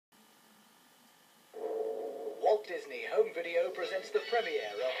Walt Disney Home Video presents the premiere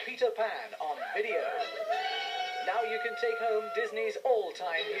of Peter Pan on video. Now you can take home Disney's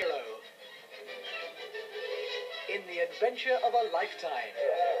all-time hero in the adventure of a lifetime.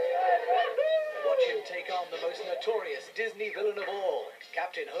 Watch him take on the most notorious Disney villain of all,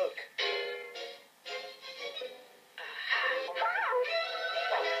 Captain Hook.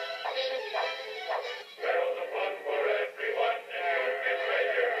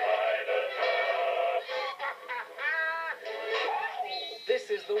 This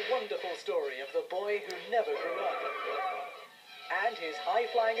is the wonderful story of the boy who never grew up, and his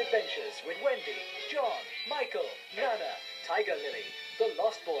high-flying adventures with Wendy, John, Michael, Nana, Tiger Lily, the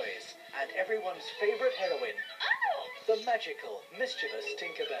Lost Boys, and everyone's favorite heroine, the magical, mischievous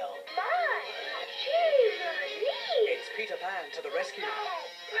Tinkerbell. My, she's neat. It's Peter Pan to the rescue.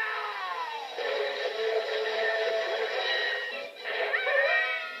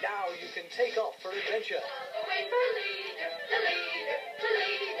 Now you can take off for adventure. Wait for the leader, the leader, the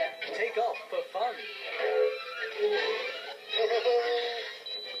leader. Take off for fun.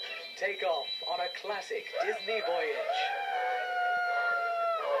 Take off on a classic Disney voyage.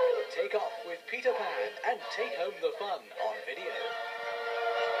 Take off with Peter Pan and take home the fun on video.